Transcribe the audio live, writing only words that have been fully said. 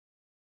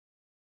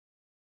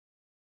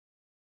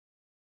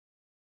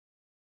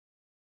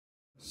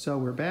So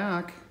we're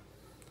back.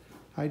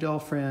 Hi, doll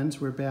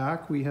friends, we're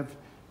back. We have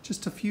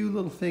just a few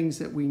little things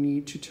that we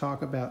need to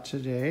talk about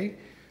today.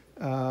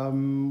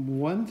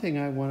 One thing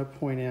I want to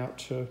point out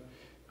to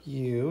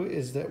you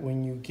is that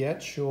when you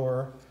get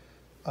your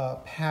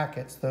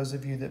packets, those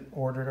of you that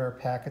ordered our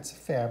packets of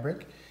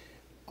fabric,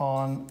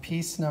 on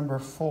piece number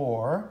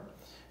 4,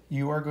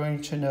 you are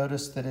going to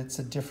notice that it's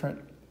a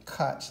different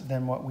cut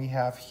than what we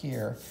have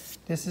here.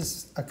 This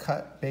is a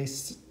cut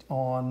based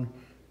on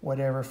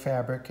whatever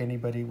fabric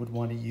anybody would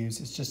want to use.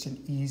 It's just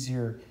an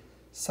easier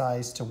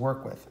size to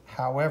work with.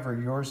 However,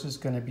 yours is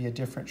going to be a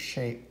different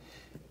shape.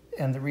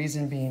 And the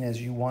reason being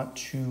is you want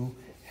to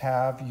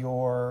have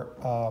your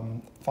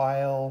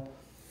file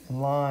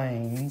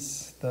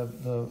lines,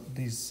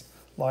 these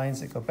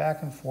lines that go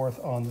back and forth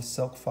on the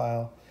silk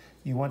file,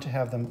 you want to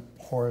have them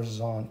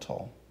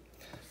horizontal.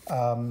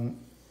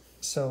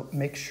 So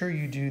make sure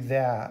you do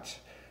that.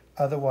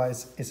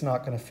 Otherwise, it's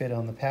not going to fit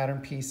on the pattern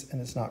piece and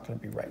it's not going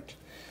to be right.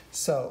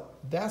 So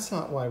that's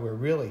not why we're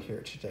really here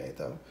today,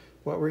 though.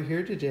 What we're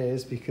here today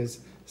is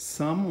because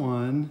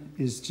someone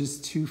is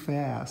just too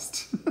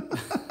fast.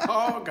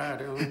 Oh,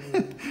 God.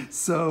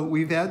 So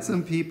we've had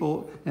some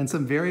people and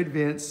some very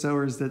advanced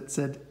sewers that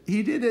said,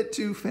 he did it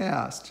too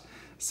fast.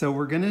 So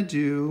we're going to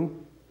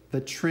do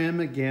the trim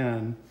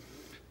again,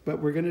 but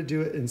we're going to do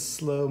it in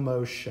slow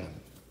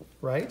motion,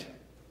 right?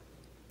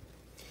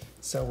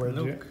 So we're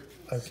doing,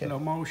 okay. Slow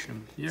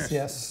motion, yes.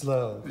 Yes,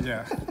 slow.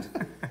 Yeah.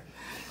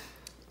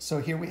 So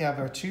here we have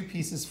our 2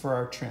 pieces for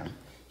our trim.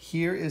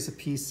 Here is a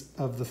piece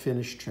of the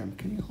finished trim.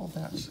 Can you hold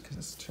that because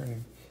it's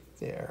turning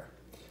there?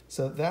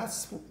 So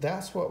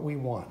that's what we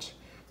want.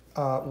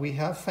 We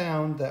have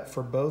found that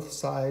for both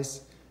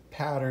size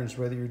patterns,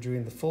 whether you're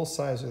doing the full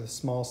size or the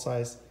small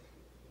size,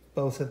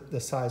 both of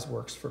the size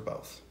works for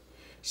both.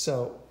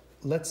 So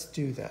let's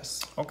do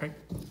this. Okay.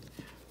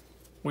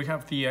 We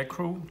have the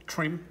ecru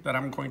trim that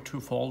I'm going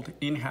to fold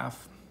in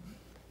half,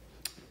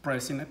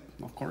 pressing it,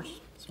 of course.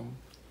 So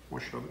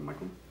wash it over,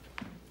 Michael.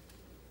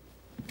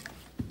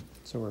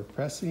 So we're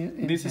pressing it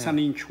in This half. is an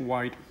inch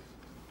wide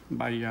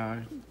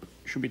by,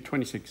 should be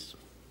 26.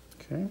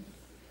 Okay.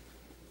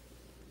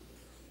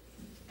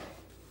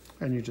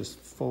 And you're just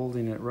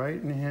folding it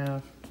right in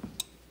half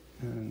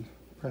and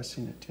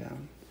pressing it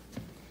down.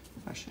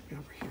 I should be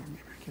over here,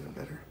 maybe I get it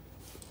better.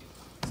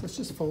 So it's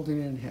just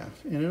folding it in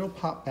half and it'll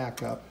pop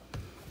back up,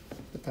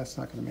 but that's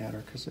not gonna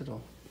matter because it's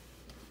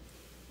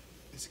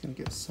gonna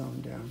get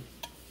sewn down.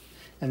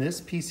 And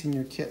this piece in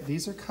your kit,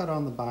 these are cut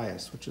on the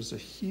bias, which is a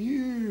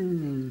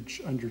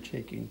huge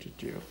undertaking to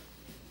do.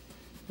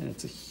 And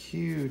it's a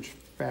huge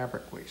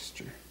fabric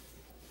waster.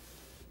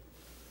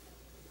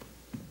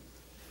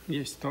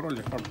 Yes,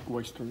 totally fabric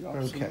waster.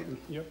 Absolutely. Okay.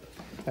 Yep.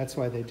 That's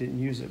why they didn't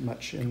use it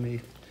much in the...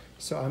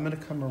 So I'm gonna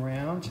come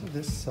around to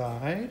this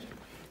side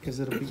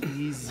because it'll be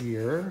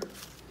easier.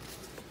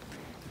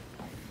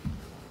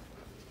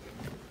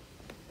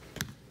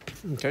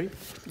 Okay.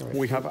 Right.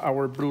 We have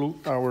our blue,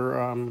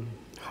 our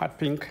hot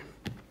pink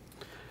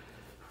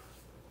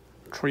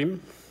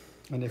trim.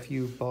 And if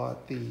you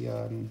bought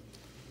the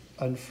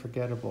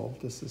Unforgettable,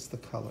 this is the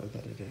color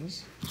that it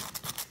is.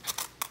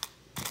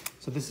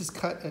 So this is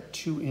cut at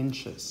 2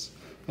 inches.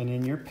 And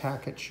in your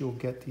package, you'll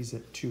get these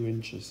at 2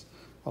 inches.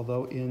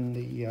 Although in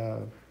the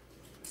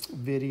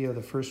video,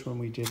 the first one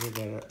we did it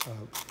at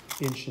an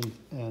inch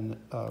and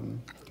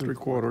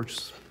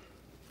 3/4.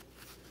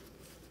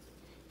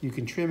 You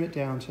can trim it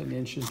down to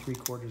 1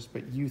 3/4 inches,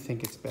 but you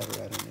think it's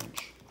better at 1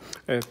 inch.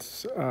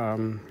 It's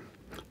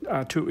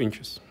 2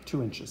 inches.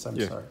 2 inches, I'm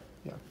Yeah. sorry.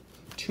 Yeah,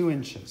 2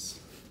 inches.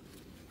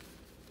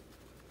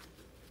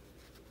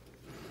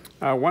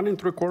 1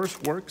 3/4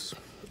 works,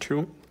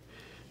 2,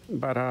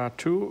 but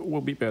 2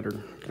 will be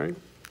better, okay?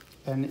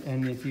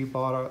 And if you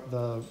bought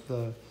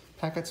the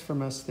packets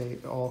from us, they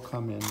all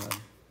come in a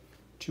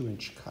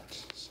 2-inch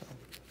cut. So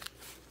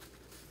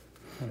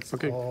and it's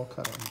Okay. all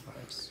cut on the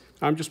bias.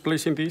 I'm just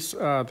placing this,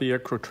 the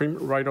acro trim,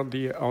 right on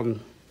the,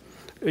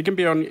 it can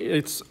be on,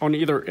 it's on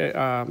either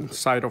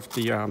side of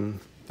the,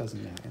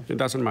 Doesn't matter. it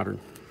doesn't matter.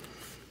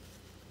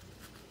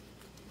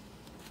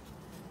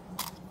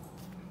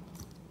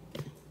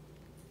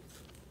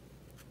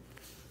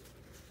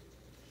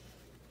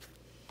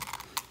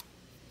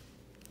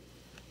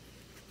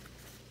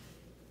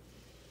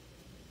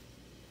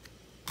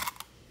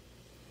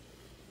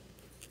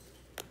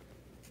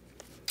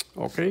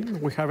 Okay,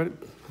 we have it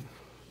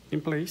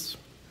in place.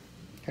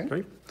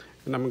 Okay,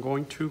 and I'm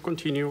going to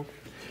continue.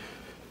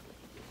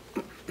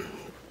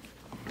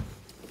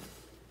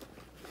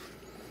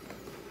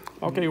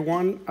 Okay,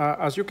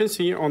 as you can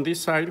see on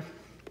this side,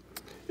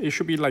 it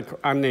should be like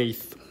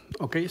 1/8.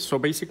 Okay, so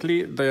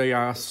basically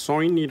the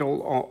sewing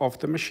needle of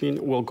the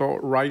machine will go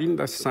right in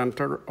the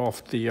center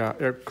of the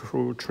air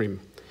crew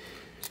trim.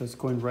 So it's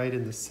going right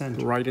in the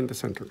center. Right in the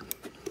center.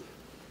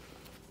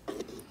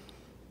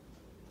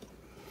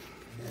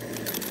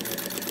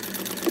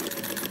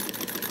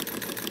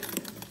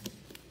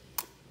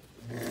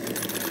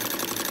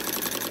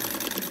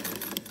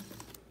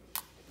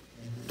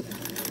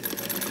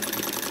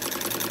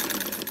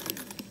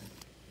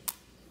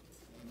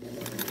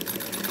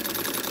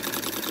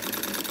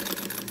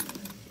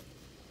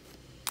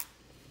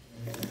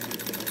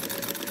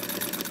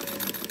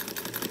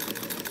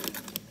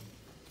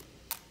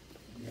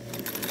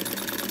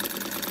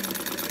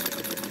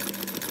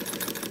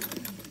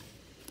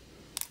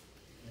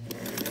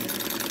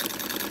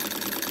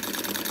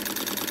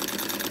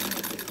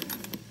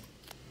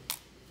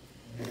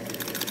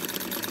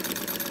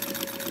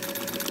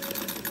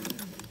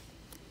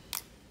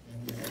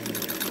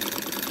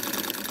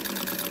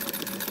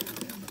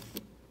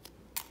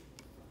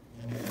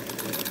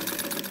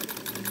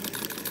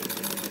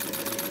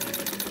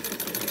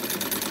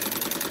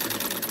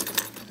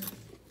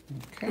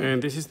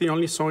 And this is the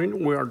only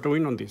sewing we are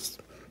doing on this.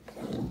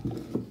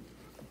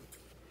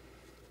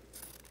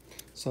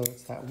 So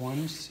it's that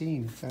one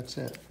seam, that's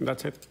it.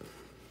 That's it.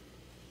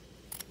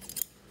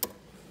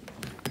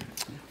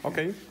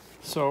 Okay,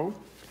 so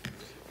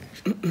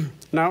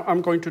now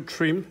I'm going to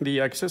trim the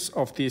excess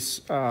of this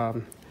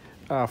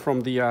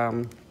from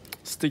the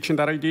stitching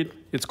that I did.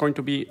 It's going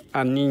to be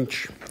an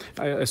inch,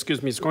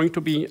 excuse me, it's going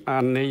to be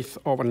 1/8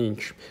 of an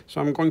inch.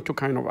 So I'm going to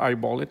kind of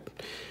eyeball it,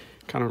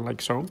 kind of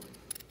like so.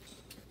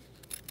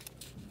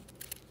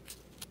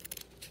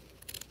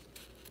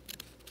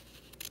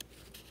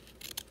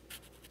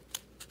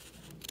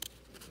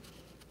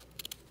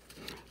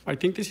 I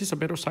think this is a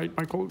better site,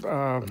 Michael,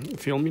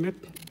 filming it,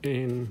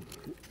 and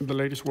the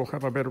ladies will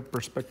have a better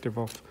perspective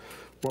of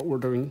what we're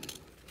doing.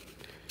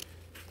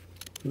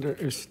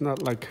 It's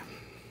not like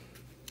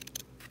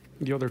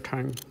the other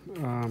time.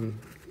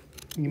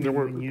 You mean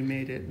when you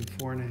made it in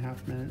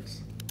 4.5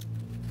 minutes?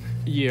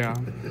 Yeah,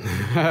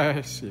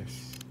 yes,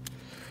 yes.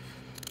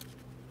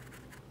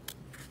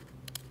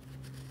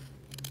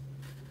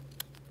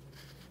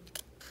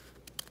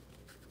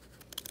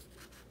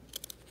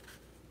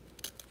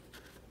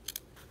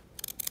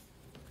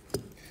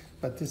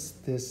 But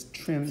this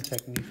trim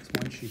technique,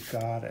 once you've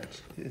got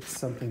it, it's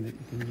something that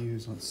you can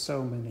use on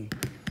so many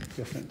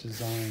different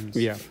designs.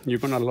 Yeah, you're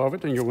gonna love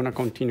it and you're gonna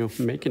continue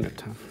making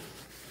it.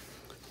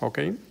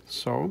 Okay,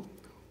 so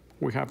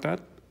we have that.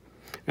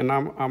 And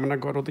now I'm gonna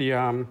go to the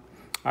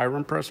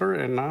iron presser,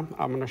 and now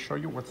I'm gonna show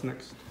you what's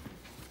next.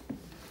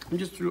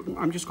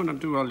 I'm just gonna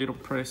do a little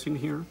pressing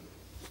here.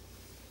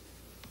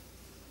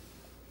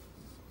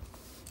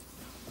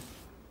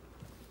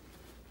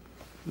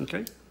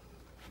 Okay.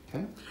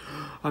 Okay.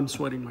 I'm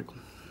sweating, Michael.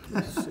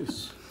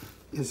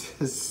 It's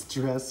It's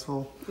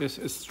stressful.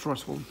 It's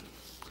stressful.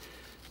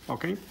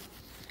 Okay,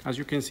 as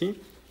you can see,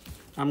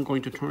 I'm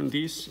going to turn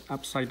this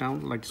upside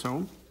down like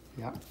so.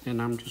 Yeah. And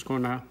I'm just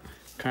gonna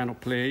kind of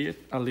play it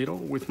a little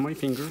with my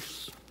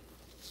fingers.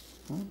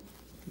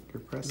 Finger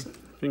press it.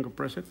 Finger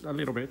press it a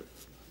little bit.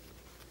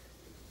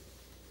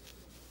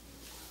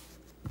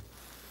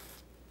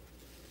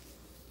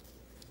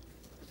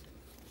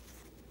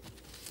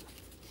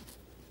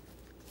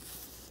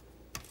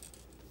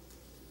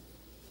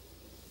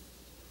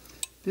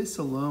 This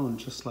alone,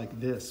 just like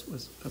this,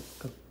 was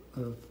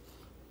a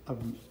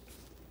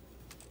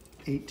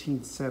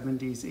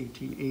 1870s,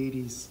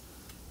 1880s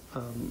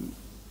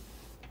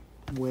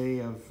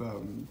way of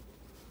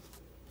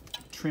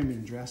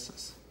trimming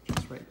dresses,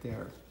 just right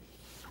there.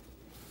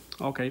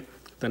 Okay,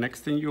 the next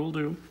thing you'll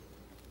do,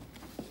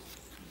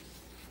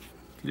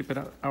 flip it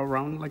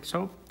around like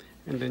so,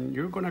 and then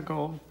you're gonna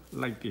go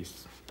like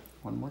this.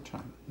 One more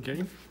time.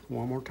 Okay,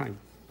 one more time.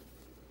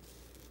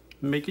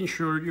 Making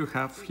sure you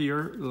have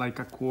here like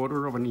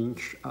 1/4 of an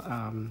inch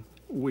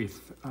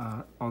width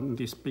on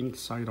this pink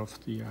side of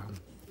the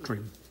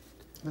trim.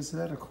 Is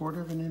that 1/4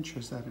 of an inch or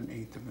is that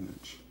 1/8 of an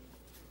inch?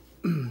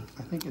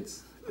 I think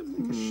it's.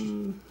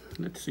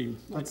 Let's see.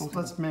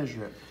 Let's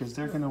measure it because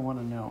they're going to want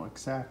to know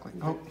exactly.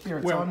 Oh, here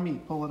it's Well- on me.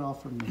 Pull it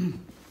off from me.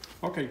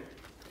 Okay,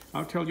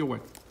 I'll tell you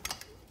what.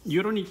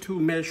 You don't need to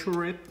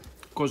measure it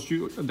because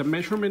the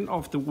measurement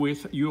of the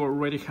width, you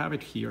already have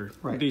it here.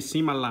 Right. The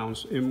seam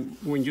allowance. And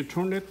when you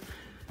turn it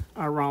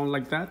around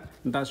like that,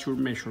 that's your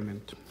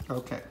measurement.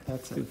 Okay,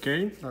 that's it.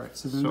 Okay? All right,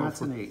 so then So that's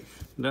for- 1/8.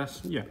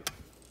 That's, yeah.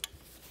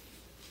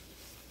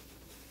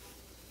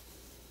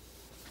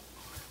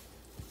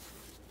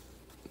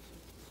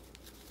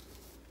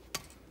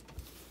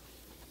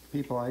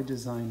 People, I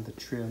designed the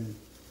trim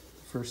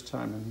the first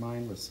time, and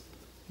mine was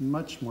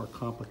much more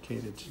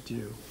complicated to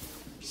do.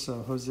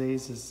 So Jose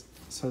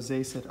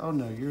said, "Oh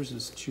no, yours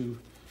is too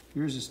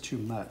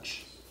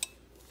much."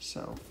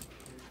 So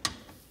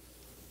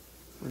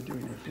we're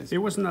doing it this It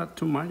was not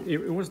too much.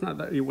 It was not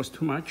that it was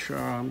too much.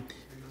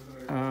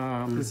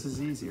 This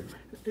is easier.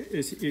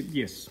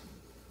 Yes.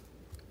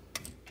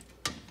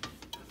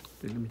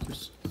 Okay, let me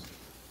just.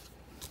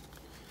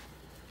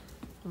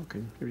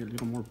 Okay, maybe a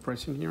little more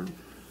pressing here.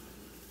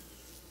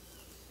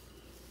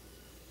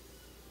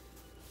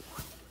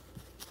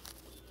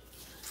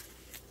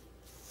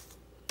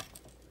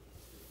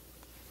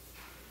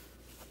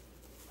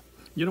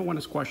 You don't want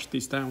to squash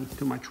this down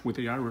too much with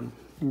the iron.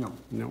 No.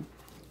 No.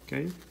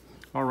 Okay.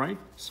 All right.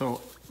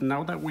 So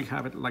now that we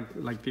have it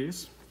like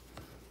this,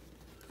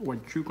 what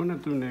you're gonna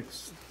do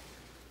next?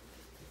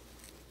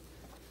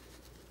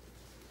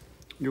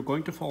 You're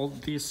going to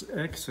fold this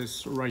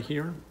excess right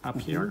here,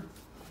 up here.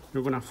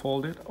 You're gonna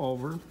fold it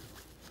over,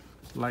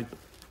 like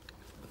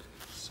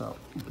So.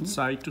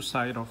 side to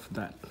side of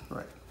that.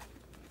 Right.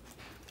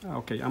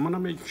 Okay. I'm gonna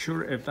make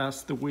sure if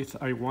that's the width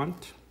I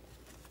want.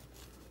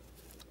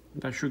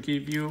 That should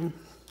give you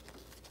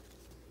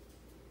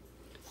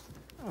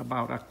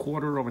about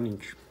 1/4 of an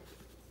inch.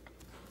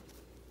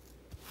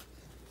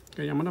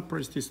 Okay, I'm gonna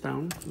press this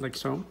down like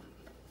so.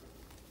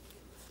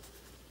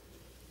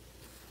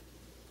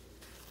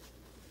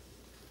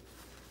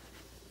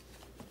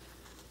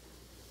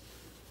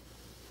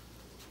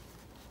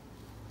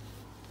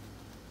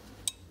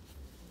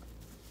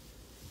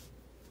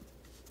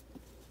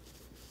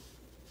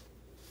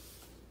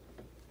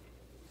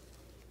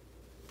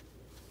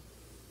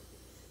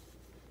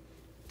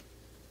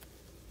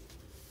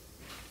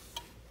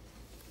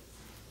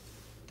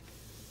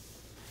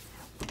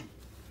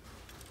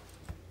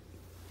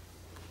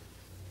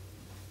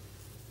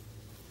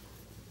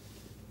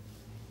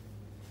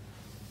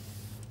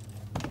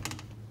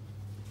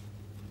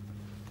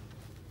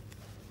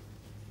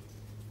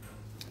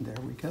 There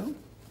we go.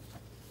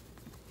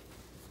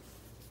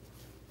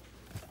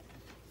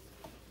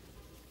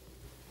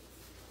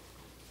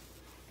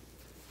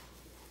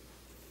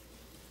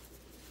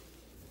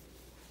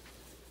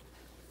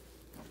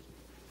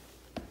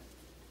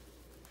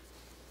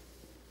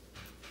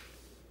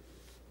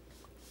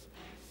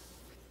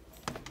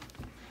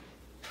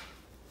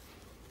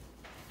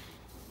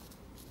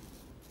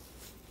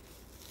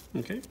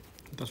 Okay,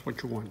 that's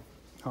what you want.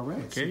 All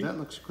right, Okay. so that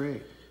looks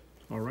great.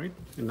 All right,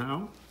 and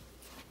now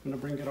I'm gonna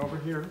bring it over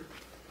here.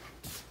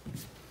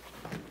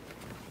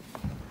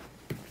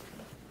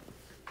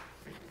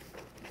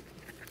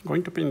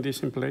 Going to pin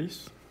this in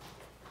place.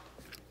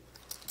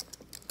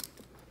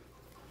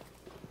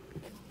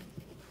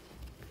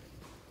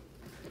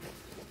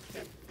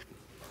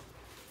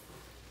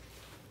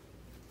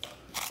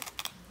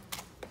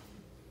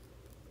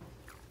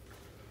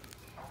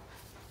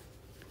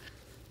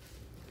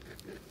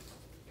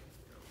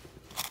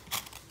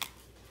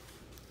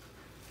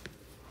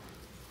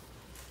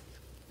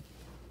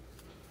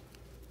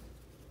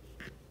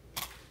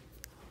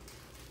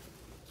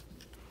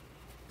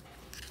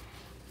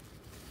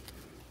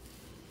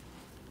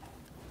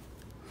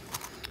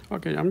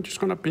 Okay, I'm just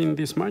gonna pin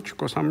this much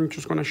because I'm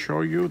just gonna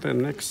show you the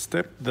next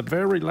step, the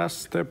very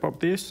last step of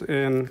this,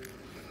 and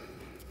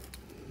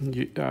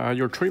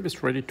your trim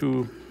is ready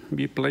to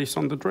be placed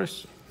on the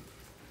dress.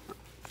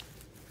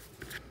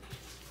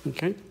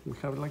 Okay, we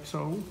have it like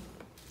so.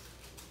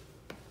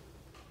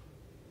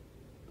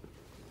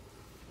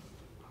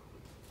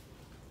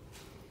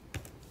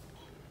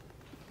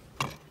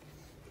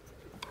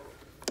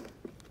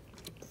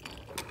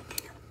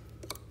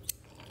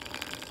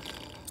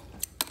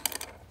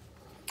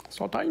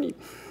 So tiny.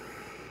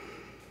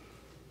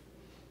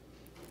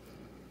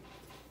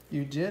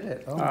 You did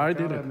it. Oh I my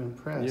did God, it. I'm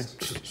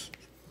impressed.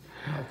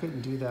 Yeah. I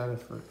couldn't do that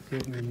if it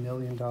gave me $1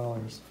 million.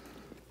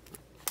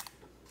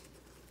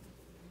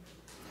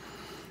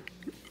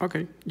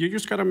 Okay, you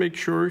just gotta make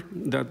sure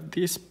that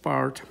this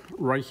part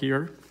right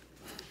here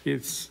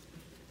is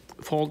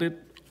folded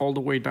all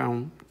the way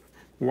down.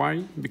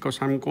 Why? Because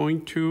I'm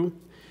going to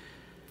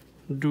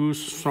do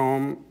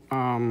some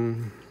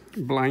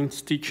blind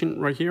stitching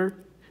right here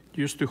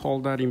just to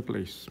hold that in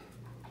place.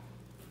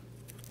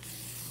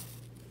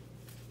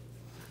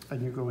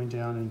 And you're going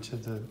down into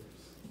the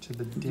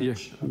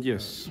ditch.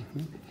 Yes.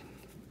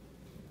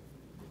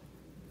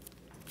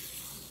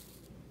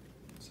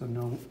 So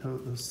no,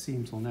 those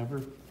seams will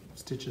never,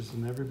 stitches will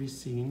never be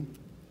seen.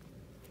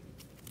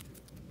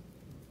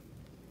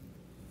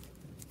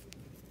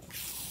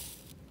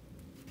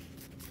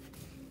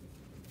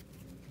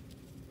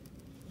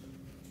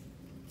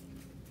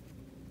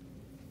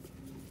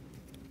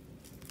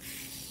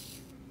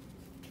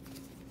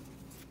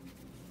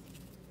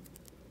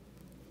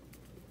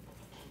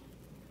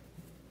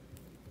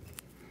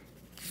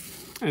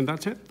 And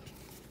that's it.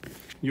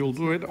 You'll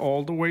do it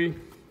all the way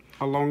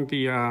along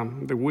the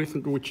width,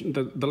 which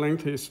the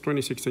length is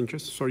 26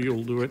 inches, so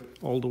you'll do it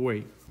all the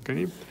way,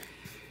 okay?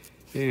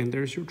 And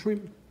there's your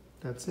trim.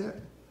 That's it.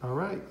 All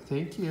right,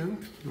 thank you.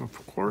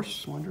 Of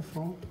course.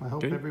 Wonderful. I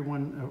hope Okay.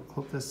 I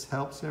hope this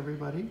helps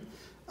everybody.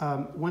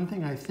 One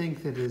thing I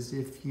think that is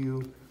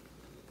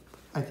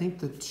I think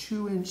the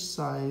 2-inch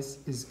size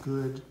is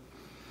good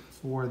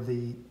for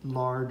the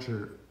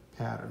larger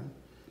pattern.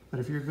 But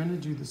if you're going to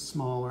do the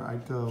smaller,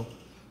 I'd go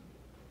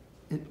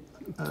 1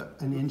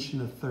 1/3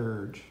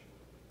 inches.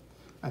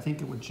 I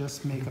think it would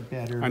just make a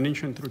better... 1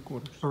 3/4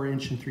 inches. Or 1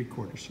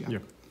 3/4 inches, yeah. Yeah.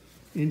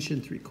 1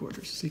 3/4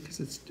 inches, see, because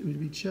it would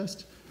be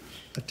just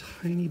a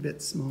tiny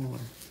bit smaller.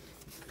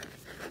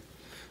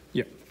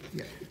 Yeah.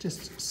 Yeah,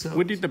 just so...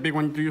 We did the big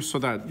one just so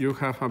that you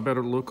have a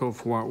better look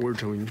of what we're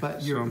doing.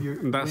 But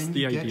that's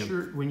the idea.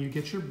 When you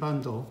get your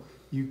bundle,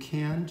 you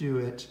can do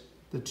it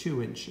the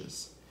 2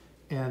 inches.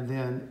 And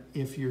then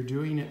if you're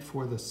doing it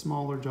for the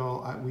smaller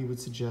doll, we would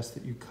suggest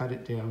that you cut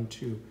it down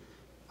to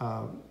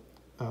 1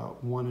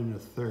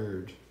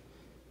 1/3.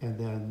 And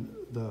then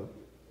the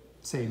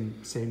same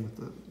with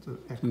the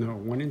No,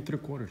 1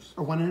 3/4.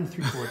 or 1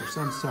 3/4.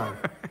 I'm sorry.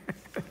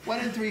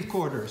 1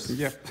 3/4.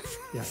 Yeah.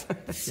 Yeah,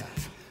 yeah.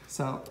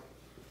 So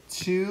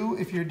 2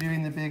 if you're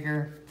doing the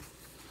bigger,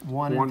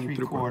 1 1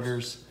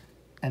 3/4,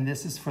 and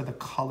this is for the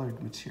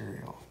colored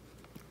material.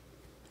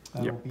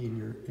 That'll Yep. be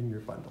in your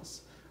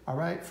bundles. All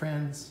right,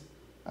 friends.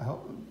 I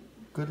hope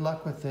good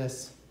luck with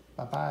this.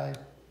 Bye bye.